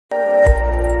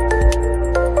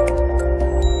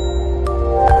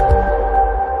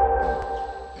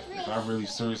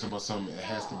something, it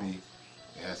has to be,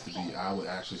 I would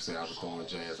actually say I was throwing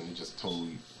jazz, and it just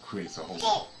totally creates a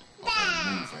whole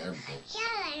mood for everything.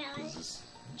 Because it's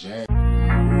jazz.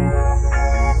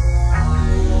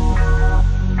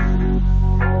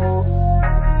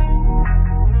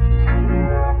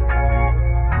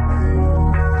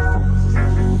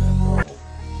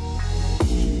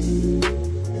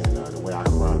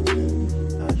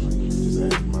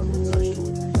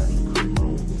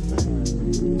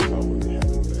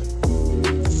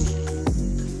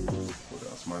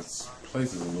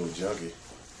 Place is a little junky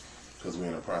because we're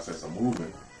in the process of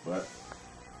moving, but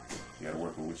you gotta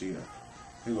work with what you got.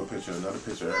 Here's a picture, another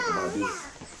picture of this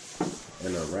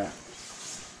in a wrap.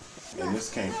 And this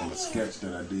came from a sketch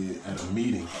that I did at a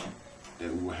meeting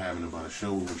that we were having about a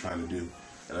show we were trying to do.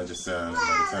 And I just said, by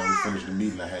the time we finished the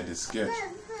meeting, I had this sketch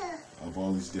of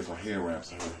all these different hair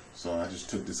wraps in here. So I just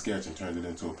took the sketch and turned it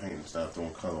into a paint and started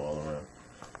throwing color all around.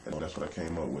 And that's what I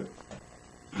came up with.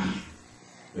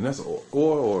 And that's oil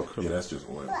or acrylic? Yeah, that's just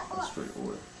oil. That's straight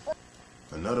oil.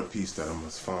 Another piece that I'm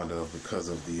most fond of because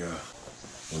of the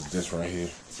was this right here.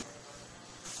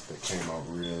 That came out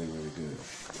really, really good.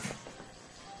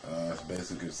 It's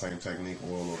basically the same technique,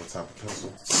 oil over top of pencil,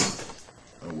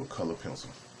 with color pencil.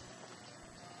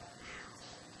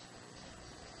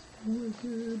 Really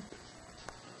good.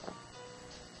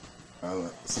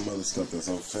 Some other stuff that's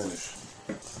unfinished.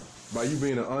 By you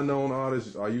being an unknown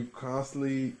artist, are you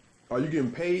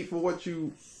getting paid for what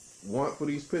you want for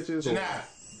these pictures? Janai,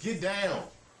 get down.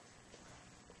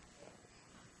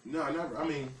 No, I never. I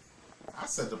mean, I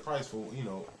set the price for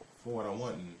for what I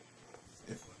want,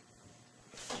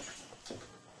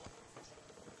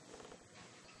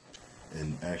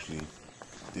 and actually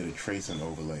did a tracing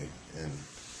overlay in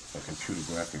a computer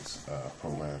graphics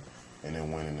program, and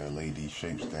then went in and laid these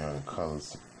shapes down in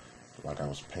colors like I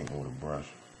was painting with a brush.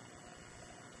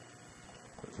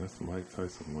 That's Mike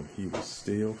Tyson when he was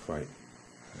still fighting.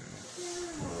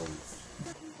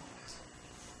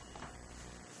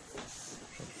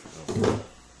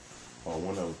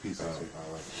 One other piece I like.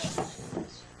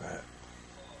 That.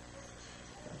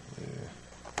 Yeah.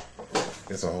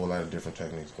 There's a whole lot of different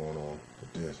techniques going on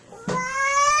with this.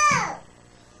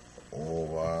 Oil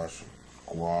wash,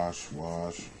 gouache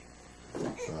wash,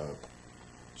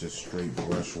 just straight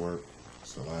brush work.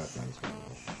 It's a lot of things going on.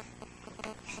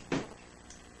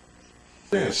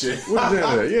 Yeah, shit. What's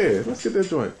that? Yeah, let's get that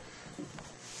joint.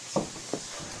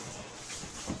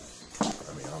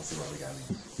 I mean, I don't see why we got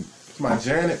these. It's my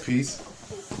Janet piece.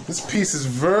 This piece is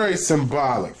very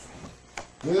symbolic.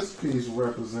 This piece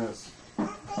represents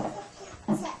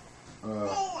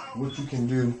what you can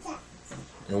do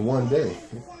in one day.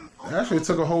 Actually, it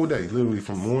took a whole day, literally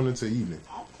from morning to evening.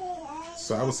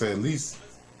 So I would say at least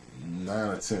 9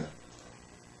 or 10.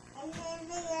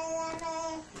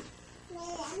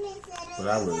 But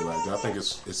I really like it. I think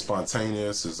it's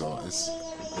spontaneous. It's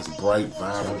bright,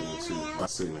 vibrant, and too. My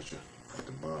signature at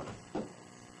the bottom.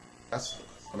 That's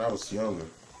when I was younger.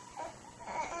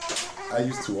 I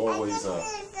used to always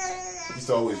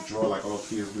draw like all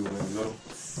kids do when they're little,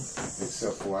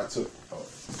 except for I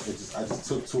just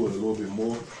took to it a little bit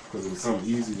more because it was something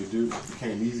easy to do. It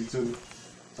became easy to me,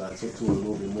 so I took to it a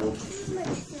little bit more.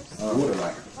 Would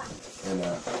like it, and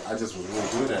I just was really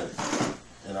good at it,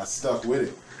 and I stuck with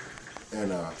it.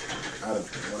 And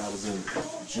when I was in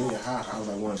junior high, I was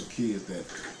like one of the kids that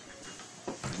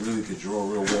really could draw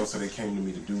real well, so they came to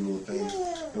me to do little things.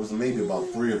 There was maybe about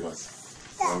 3 of us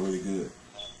that were really good.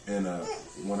 And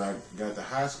when I got to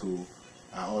high school,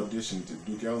 I auditioned to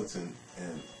Duke Ellington,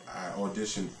 and I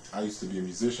used to be a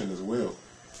musician as well,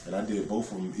 and I did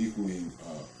both of them equally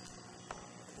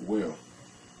well.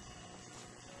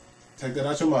 Take that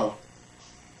out your mouth.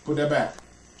 Put that back.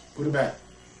 Put it back.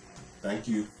 Thank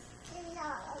you.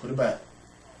 Put it back.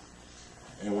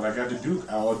 And when I got to Duke,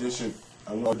 I auditioned.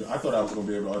 I thought I was going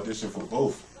to be able to audition for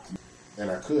both,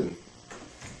 and I couldn't.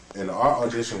 And the art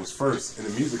audition was first, and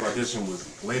the music audition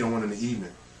was later on in the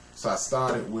evening. So I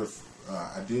started with,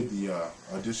 I did the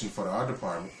audition for the art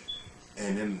department,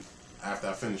 and then after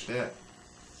I finished that,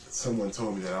 someone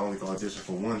told me that I only could audition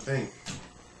for one thing,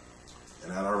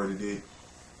 and I'd already did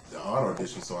the art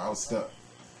audition, so I was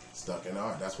stuck in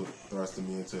art. That's what thrusted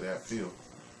me into that field.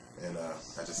 And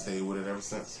I just stayed with it ever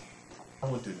since. I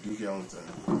went to Duke Ellington,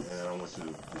 and I went to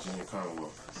Virginia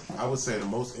Commonwealth. I would say the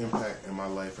most impact in my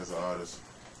life as an artist,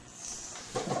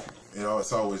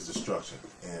 it's always the structure.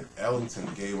 And Ellington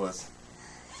gave us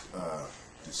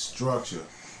the structure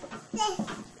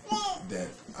that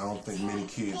I don't think many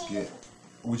kids get.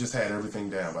 We just had everything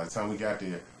down. By the time we got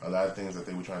there, a lot of things that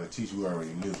they were trying to teach, we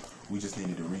already knew. We just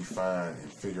needed to refine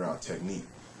and figure out technique.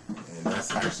 And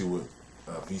that's actually what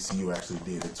VCU actually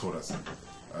did. They taught us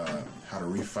how to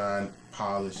refine,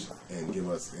 polish,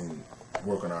 and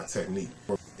work on our technique.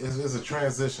 It's a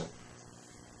transition.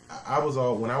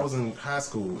 When I was in high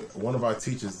school, one of our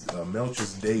teachers,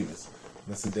 Mr.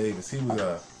 Davis, he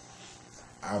was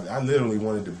I literally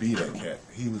wanted to be that cat.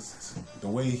 He was the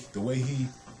way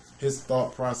his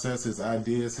thought process, his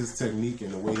ideas, his technique,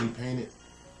 and the way he painted.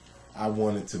 I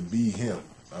wanted to be him.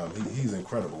 He's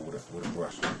incredible with a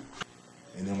brush.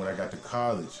 And then when I got to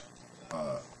college,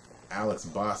 Alex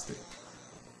Bostic,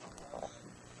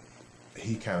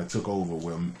 he kind of took over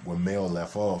where Mel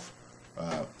left off.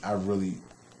 I really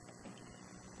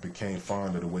became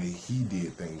fond of the way he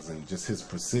did things and just his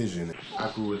precision.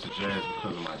 I grew into jazz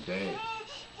because of my dad.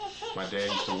 My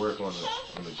dad used to work on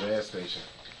the jazz station,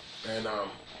 and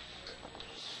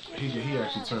he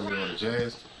actually turned me on to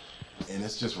jazz, and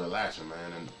it's just relaxing,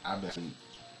 man. And I've been,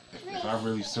 if I'm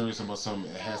really serious about something,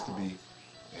 it has to be.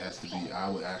 I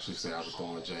would actually say I was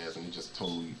going with jazz, and it just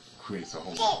totally creates a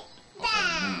whole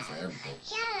mood for everything.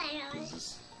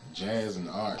 Because jazz and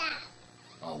art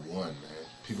are one, man.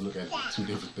 People look at it as two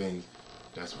different things.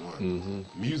 That's one.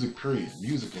 Mm-hmm. Music, period.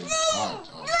 Music and art.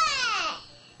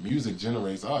 Music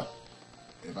generates art.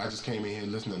 If I just came in here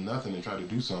and listened to nothing and tried to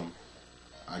do something,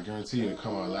 I guarantee it'd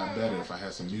come out a lot better if I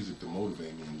had some music to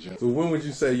motivate me in general. So when would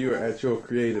you say you're at your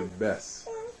creative best?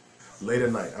 Late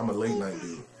at night. I'm a late night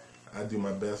dude. I do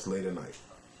my best late at night.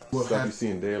 Stuff you see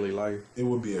in daily life? It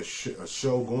would be a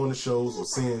show, going to shows or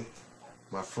seeing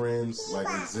my friends, like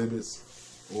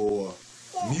exhibits, or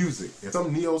music. If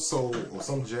some neo soul or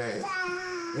some jazz,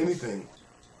 anything.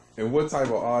 And what type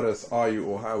of artist are you,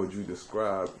 or how would you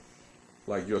describe,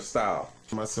 like, your style?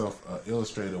 Myself, an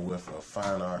illustrator with a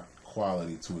fine art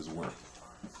quality to his work.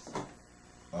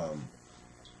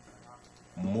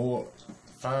 More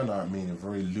fine art meaning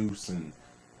very loose and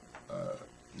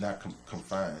not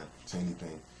confined to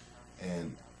anything,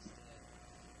 and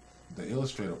the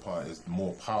illustrator part is the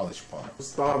more polished part.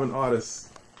 Starving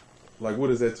artist, like, what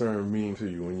does that term mean to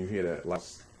you when you hear that? Like,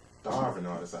 starving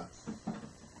artist,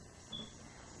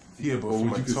 yeah, but would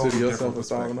you consider yourself a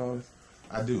starving artist?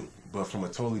 I do, but from a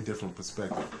totally different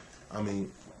perspective. I mean,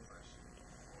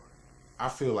 I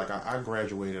feel like I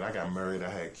graduated, I got married, I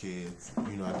had kids,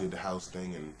 I did the house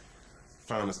thing and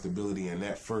found a stability in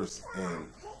that first, and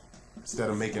instead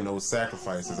of making those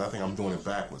sacrifices, I think I'm doing it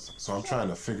backwards. So I'm trying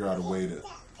to figure out a way to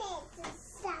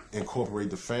incorporate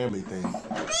the family thing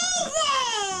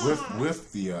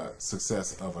with the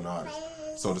success of an artist.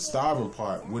 So the starving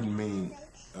part wouldn't mean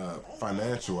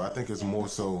financial. I think it's more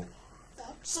so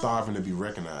starving to be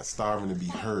recognized, starving to be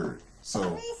heard.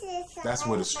 So that's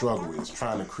where the struggle is,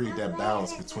 trying to create that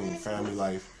balance between family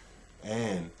life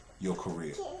and your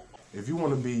career. If you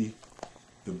want to be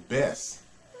the best,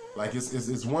 like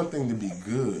it's one thing to be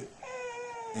good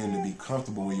and to be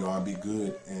comfortable where you are, be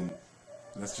good, and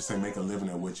let's just say make a living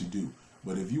at what you do.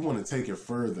 But if you want to take it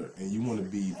further and you want to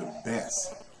be the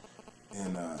best,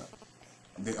 and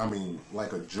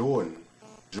like a Jordan,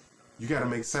 you got to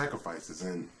make sacrifices,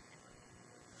 and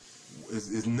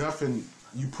it's nothing.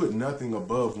 You put nothing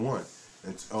above one,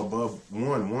 and above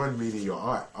one meaning your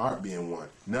art being one.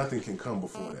 Nothing can come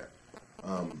before that.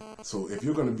 So if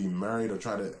you're going to be married or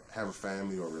try to have a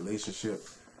family or a relationship,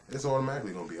 it's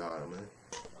automatically going to be harder, man.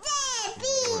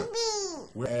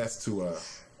 We're asked to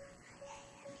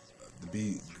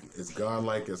be as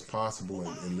godlike as possible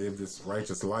and live this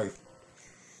righteous life.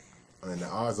 And the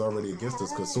odds are already against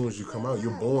us, because as soon as you come out,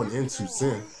 you're born into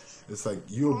sin. It's like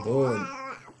you're born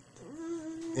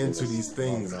into these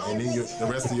things, and then the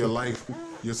rest of your life,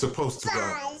 you're supposed to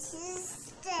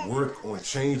work on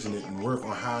changing it and work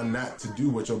on how not to do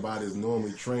what your body is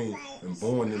normally trained and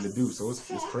born in to do. So it's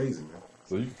crazy, man.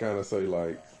 So you can kind of say,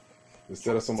 like,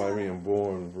 instead of somebody being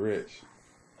born rich,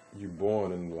 you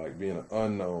born in, like, being an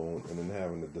unknown and then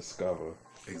having to discover.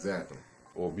 Exactly.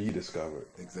 Or be discovered.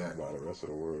 Exactly. By the rest of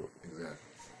the world. Exactly.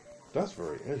 That's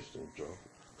very interesting, Joe.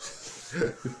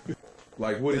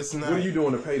 Like, what are you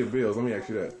doing to pay the bills? Let me ask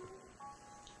you that.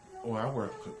 Oh, I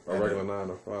work a regular 9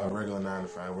 to 5. A regular 9 to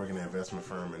 5. I work in an investment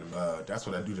firm, and that's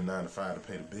what I do, the 9 to 5 to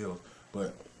pay the bills.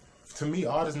 But to me,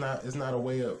 art is not a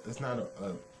way of, it's not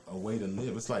a way to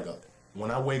live. It's like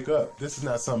when I wake up, this is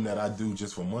not something that I do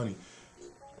just for money.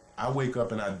 I wake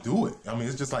up and I do it. I mean,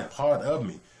 it's just like part of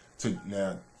me.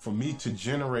 Now, for me to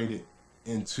generate it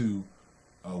into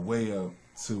a way to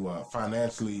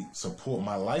financially support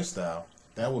my lifestyle,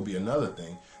 that would be another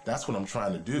thing. That's what I'm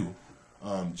trying to do.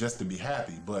 Just to be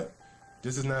happy, but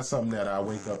this is not something that I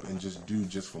wake up and just do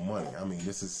just for money. I mean,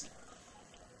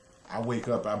 I wake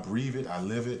up, I breathe it, I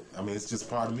live it. I mean, it's just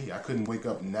part of me. I couldn't wake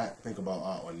up and not think about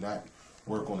art, or not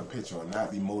work on a picture, or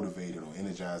not be motivated or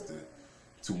energized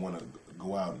to want to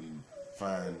go out and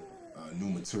find new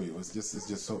material. It's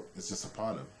just a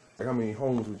part of it. Like, how many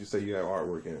homes would you say you have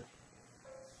artwork in?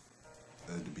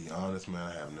 To be honest, man,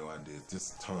 I have no idea.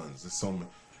 Just tons. There's so many.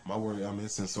 My work, I mean,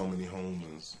 it's in so many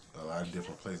homes and a lot of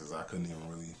different places. I couldn't even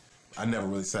really. I never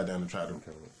really sat down and tried to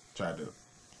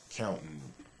count and.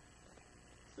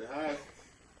 Say hi.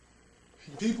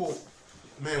 People,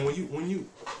 man, when you,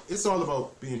 it's all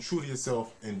about being true to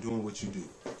yourself and doing what you do.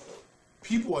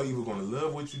 People are either going to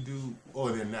love what you do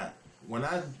or they're not.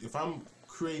 If I'm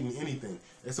creating anything,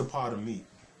 it's a part of me,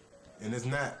 and it's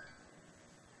not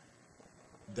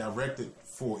directed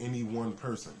for any one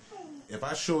person. If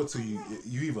I show it to you,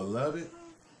 you either love it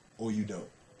or you don't.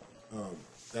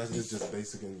 That's just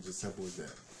basic and just simple as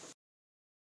that.